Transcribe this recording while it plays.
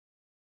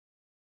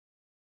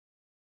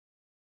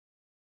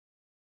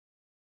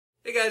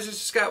Hey guys, this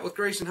is Scott with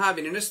Grayson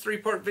Hobby, and in this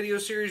three-part video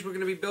series we're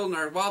going to be building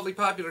our wildly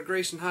popular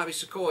Grayson Hobby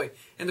Sukhoi.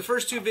 In the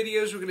first two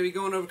videos we're going to be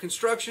going over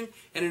construction,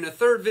 and in the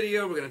third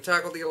video we're going to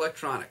tackle the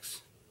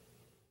electronics.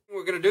 What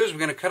we're going to do is we're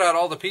going to cut out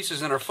all the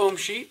pieces in our foam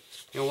sheet.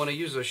 You'll want to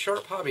use a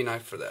sharp hobby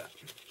knife for that.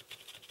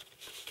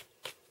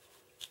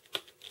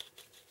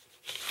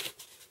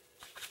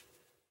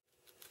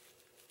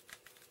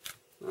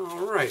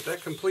 Alright,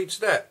 that completes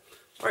that.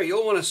 Alright,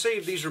 you'll want to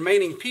save these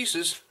remaining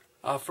pieces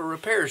for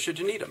repairs should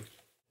you need them.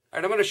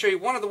 Alright, I'm going to show you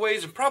one of the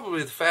ways, and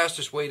probably the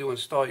fastest way, to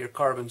install your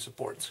carbon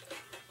supports.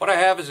 What I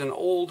have is an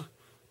old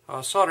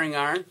soldering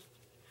iron,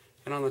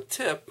 and on the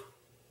tip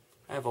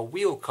I have a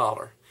wheel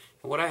collar.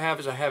 And what I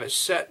have is I have it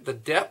set the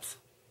depth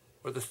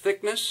or the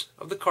thickness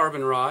of the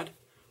carbon rod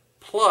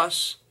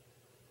plus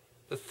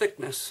the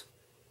thickness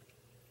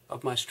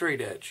of my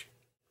straight edge.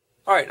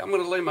 Alright, I'm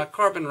going to lay my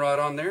carbon rod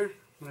on there.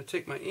 I'm going to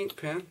take my ink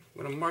pen,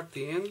 I'm going to mark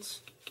the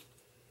ends.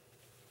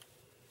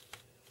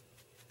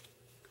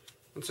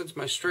 And since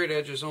my straight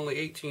edge is only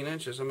 18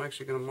 inches, I'm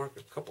actually going to mark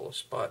a couple of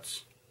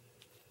spots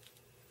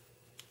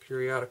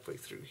periodically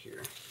through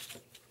here.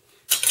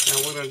 Now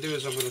what I'm going to do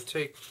is I'm going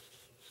to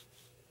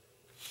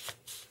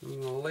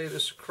lay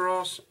this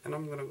across, and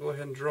I'm going to go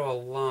ahead and draw a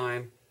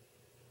line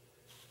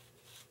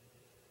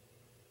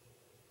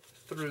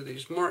through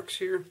these marks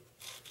here.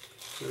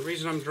 And the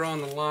reason I'm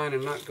drawing the line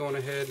and not going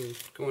ahead and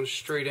going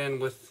straight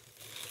in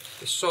with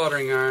the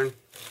soldering iron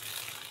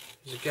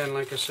is, again,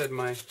 like I said,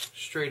 my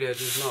straight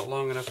edge is not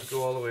long enough to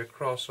go all the way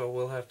across, so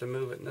we'll have to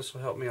move it, and this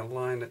will help me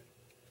align it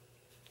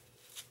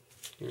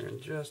here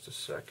in just a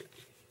second.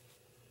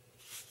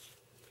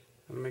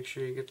 And make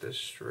sure you get this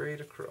straight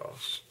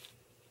across.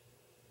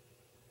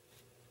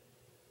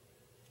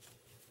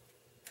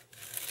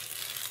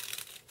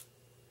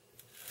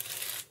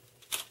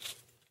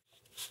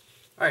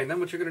 Alright, then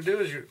what you're going to do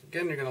is, you're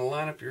going to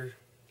line up your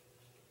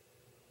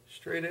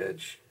straight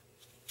edge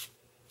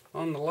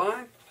on the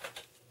line,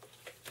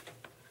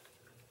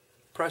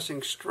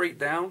 pressing straight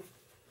down,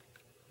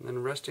 and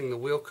then resting the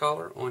wheel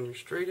collar on your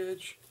straight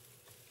edge.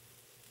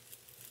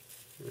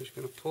 You're just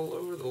going to pull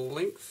over the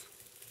length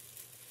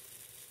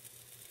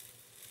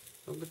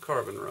of the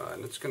carbon rod,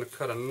 and it's going to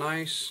cut a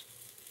nice,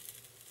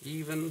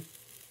 even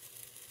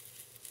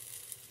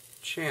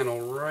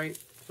channel right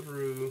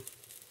through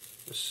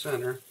the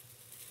center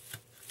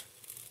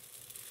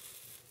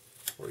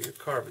for your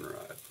carbon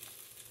rod.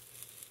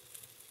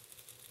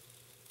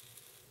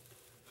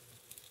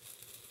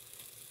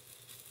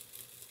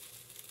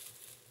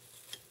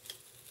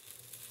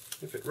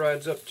 If it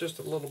rides up just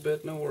a little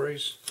bit, no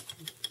worries.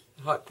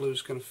 The hot glue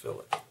is going to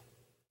fill it.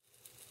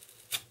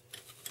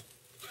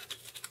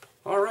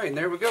 Alright, and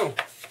there we go.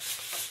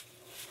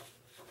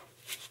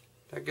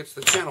 That gets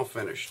the channel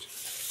finished.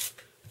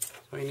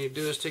 All you need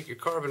to do is take your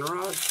carbon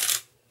rod,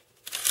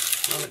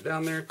 run it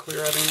down there,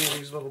 clear out any of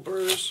these little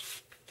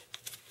burrs,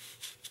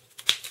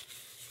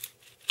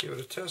 give it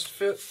a test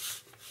fit.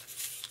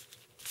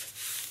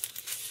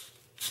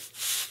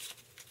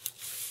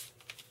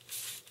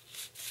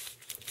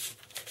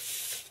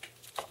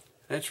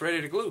 And it's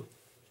ready to glue.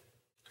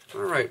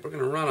 Alright, we're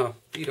going to run a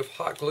bead of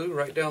hot glue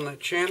right down that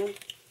channel.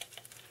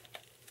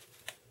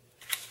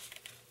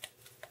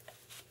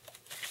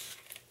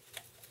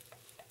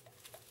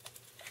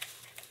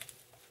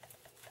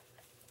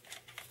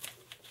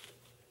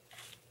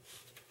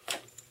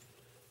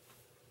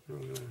 We're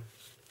going to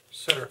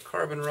set our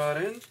carbon rod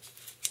in and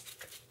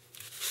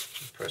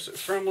press it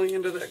firmly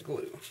into that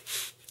glue.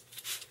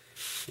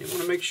 You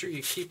want to make sure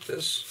you keep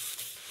this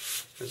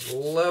as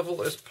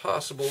level as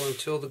possible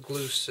until the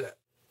glue's set.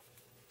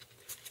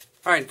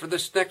 Alright, for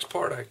this next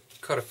part I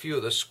cut a few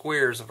of the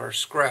squares of our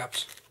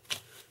scraps.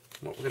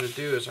 What we're going to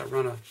do is I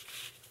run a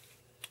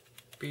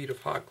bead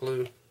of hot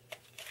glue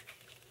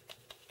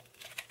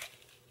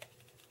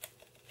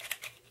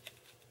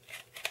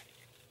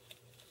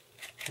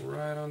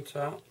right on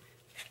top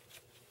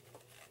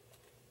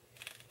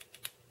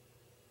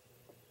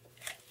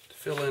to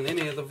fill in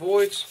any of the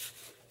voids.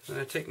 Then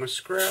I take my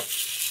scrap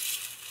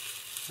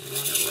and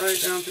run it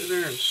right down through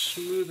there and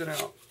smooth it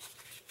out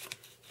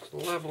as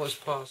level as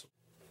possible.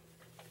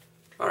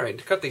 Alright,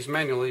 to cut these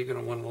manually, you're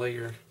going to want to lay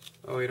your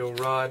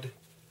 080 rod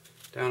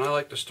down. I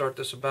like to start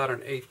this about an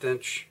 1/8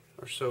 inch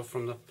or so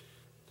from the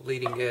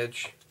leading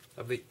edge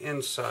of the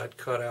inside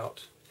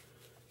cutout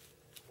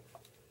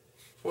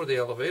for the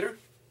elevator.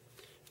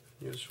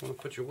 You just want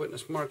to put your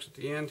witness marks at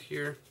the end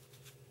here.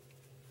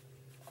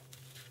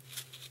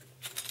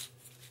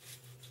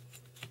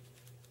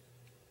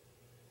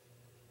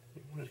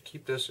 You want to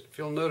keep this, if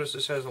you'll notice,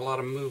 this has a lot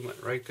of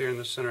movement right there in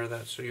the center of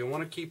that, so you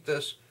want to keep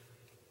this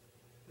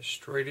as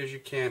straight as you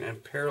can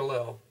and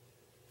parallel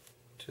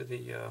to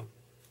the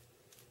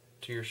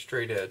to your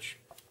straight edge.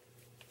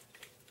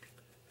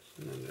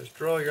 And then just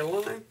draw your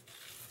line.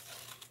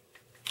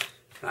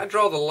 And I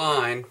draw the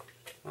line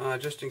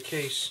just in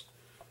case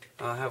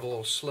I have a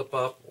little slip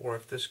up, or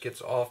if this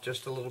gets off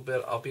just a little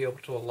bit, I'll be able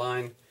to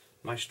align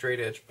my straight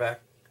edge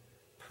back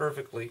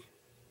perfectly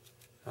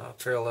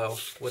parallel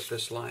with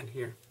this line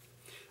here.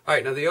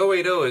 Alright, now the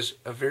 080 is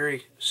a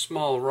very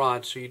small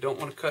rod, so you don't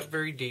want to cut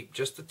very deep,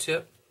 just the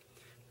tip.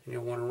 And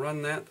you'll want to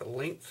run that the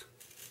length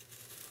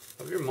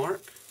of your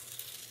mark.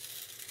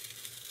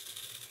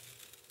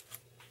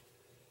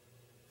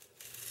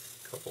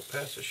 A couple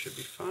passes should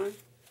be fine. And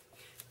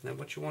then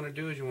what you want to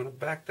do is you want to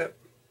back that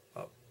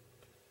up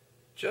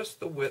just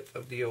the width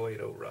of the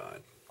 080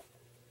 rod.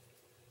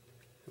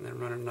 And then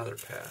run another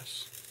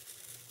pass.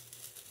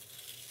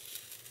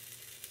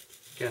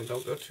 Again,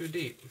 don't go too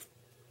deep.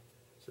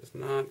 This is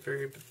not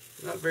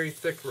very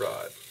thick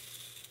rod.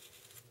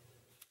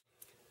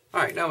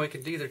 Alright, now we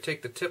could either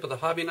take the tip of the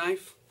hobby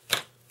knife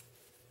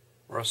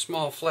or a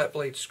small flat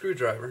blade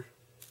screwdriver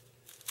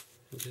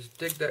and just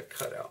dig that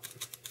cut out.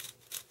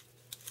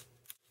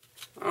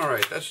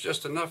 Alright, that's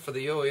just enough for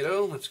the 080.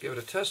 Let's give it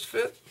a test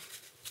fit.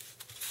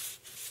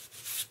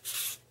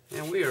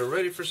 And we are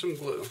ready for some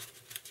glue.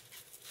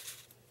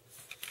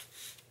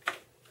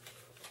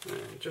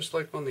 And just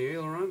like on the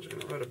ailerons, I'm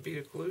going to run a bead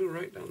of glue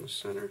right down the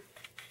center.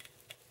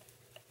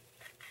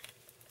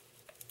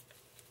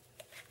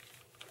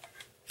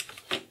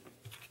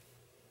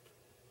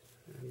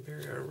 And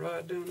bury our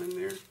rod down in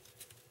there.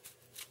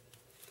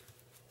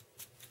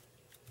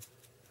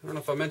 I don't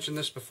know if I mentioned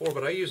this before,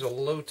 but I use a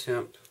low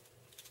temp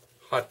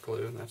hot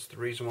glue, and that's the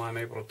reason why I'm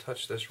able to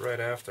touch this right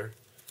after.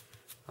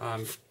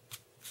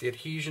 The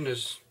adhesion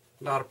is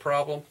not a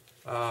problem,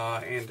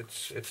 and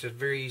it's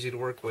very easy to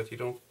work with.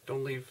 You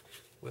don't leave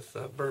with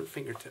burnt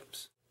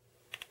fingertips.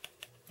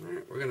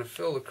 Alright, we're going to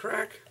fill the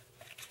crack.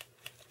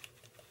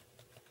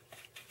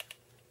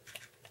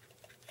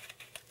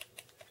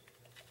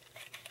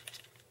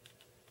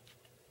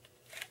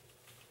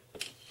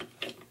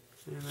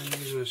 And then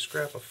using a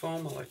scrap of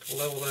foam, I like to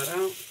level that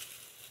out.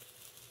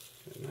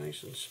 Get it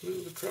nice and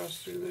smooth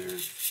across through there.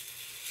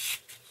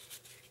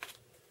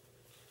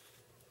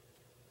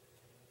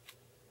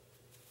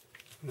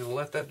 And then we'll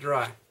let that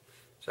dry.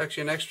 It's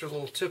actually an extra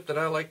little tip that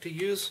I like to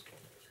use.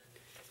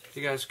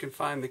 You guys can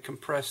find the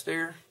compressed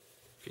air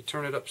if you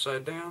turn it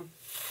upside down.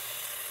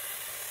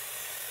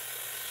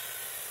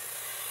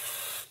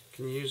 You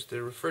can use the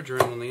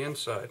refrigerant on the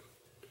inside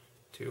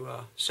to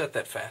set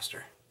that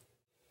faster.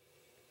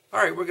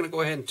 Alright, we're going to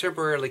go ahead and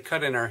temporarily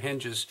cut in our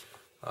hinges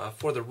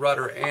for the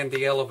rudder and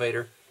the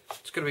elevator.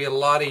 It's going to be a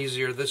lot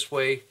easier this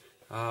way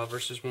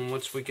versus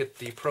once we get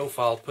the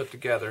profile put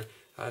together.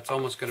 It's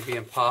almost going to be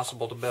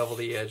impossible to bevel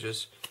the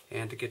edges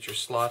and to get your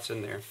slots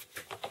in there.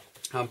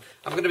 I'm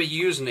going to be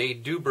using a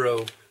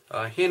Dubro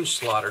hinge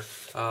slotter,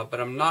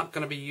 but I'm not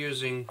going to be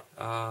using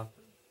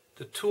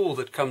the tool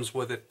that comes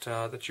with it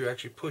that you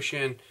actually push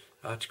in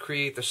to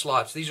create the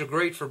slots. These are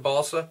great for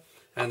balsa,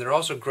 and they're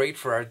also great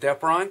for our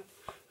Depron,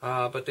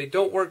 but they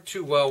don't work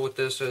too well with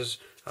this as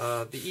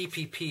the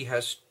EPP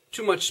has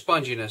too much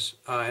sponginess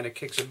and it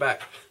kicks it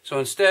back. So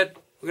instead,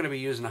 we're going to be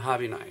using a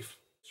hobby knife.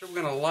 So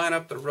we're going to line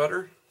up the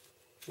rudder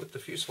with the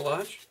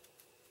fuselage,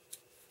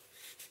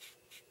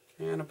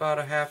 and about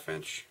a 1/2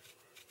 inch,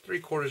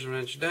 3/4 of an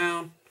inch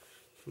down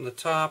from the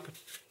top,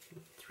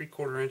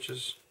 3/4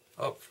 inches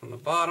up from the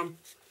bottom,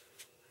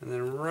 and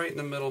then right in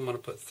the middle I'm going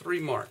to put 3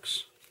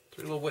 marks,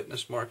 3 little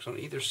witness marks on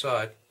either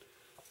side,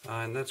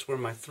 and that's where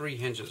my 3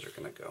 hinges are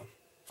going to go.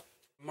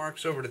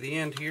 Marks over to the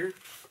end here.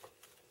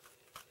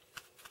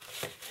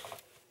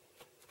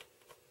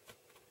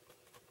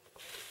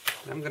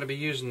 I'm going to be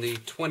using the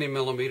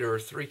 20mm or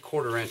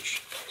 3/4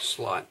 inch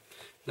slot.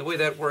 The way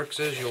that works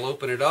is you'll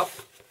open it up,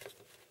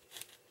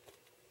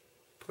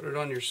 put it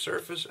on your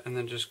surface, and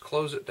then just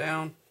close it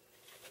down,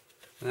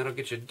 and that'll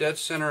get you dead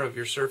center of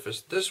your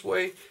surface this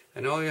way,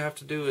 and all you have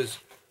to do is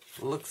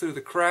look through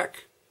the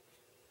crack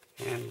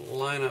and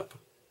line up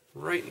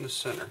right in the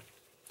center.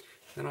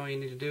 Then all you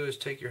need to do is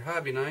take your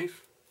hobby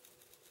knife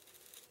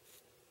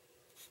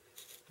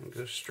and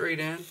go straight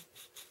in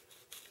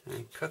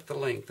and cut the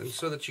length. And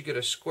so that you get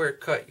a square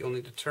cut, you'll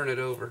need to turn it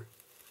over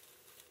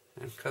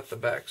and cut the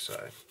back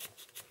side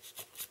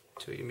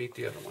until you meet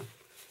the other one.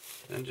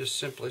 Then just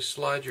simply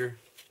slide your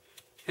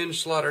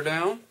hinge slotter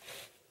down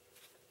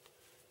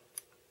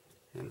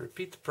and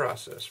repeat the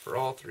process for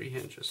all 3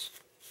 hinges.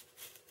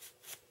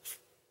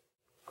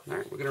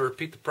 Alright, we're going to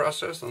repeat the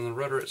process on the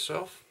rudder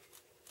itself.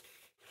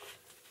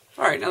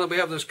 Alright, now that we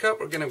have this cut,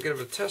 we're going to give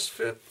it a test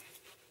fit.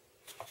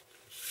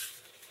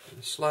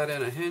 And slide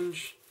in a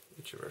hinge,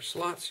 each of our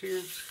slots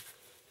here.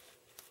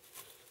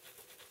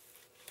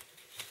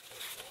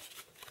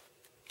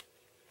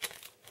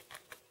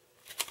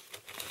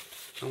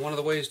 And one of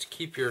the ways to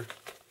keep your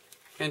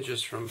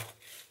hinges from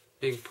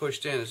being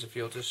pushed in is if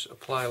you'll just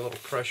apply a little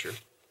pressure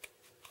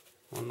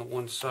on the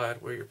one side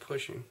where you're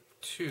pushing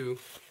to,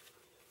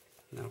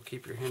 and that'll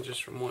keep your hinges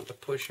from wanting to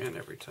push in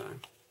every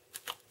time.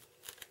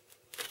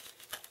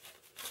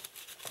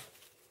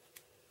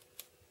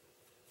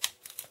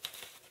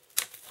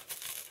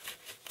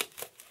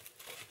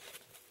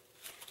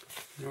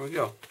 There we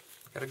go.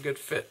 Got a good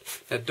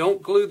fit. Now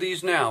don't glue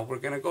these now. We're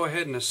going to go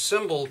ahead and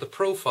assemble the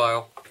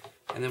profile,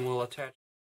 and then we'll attach.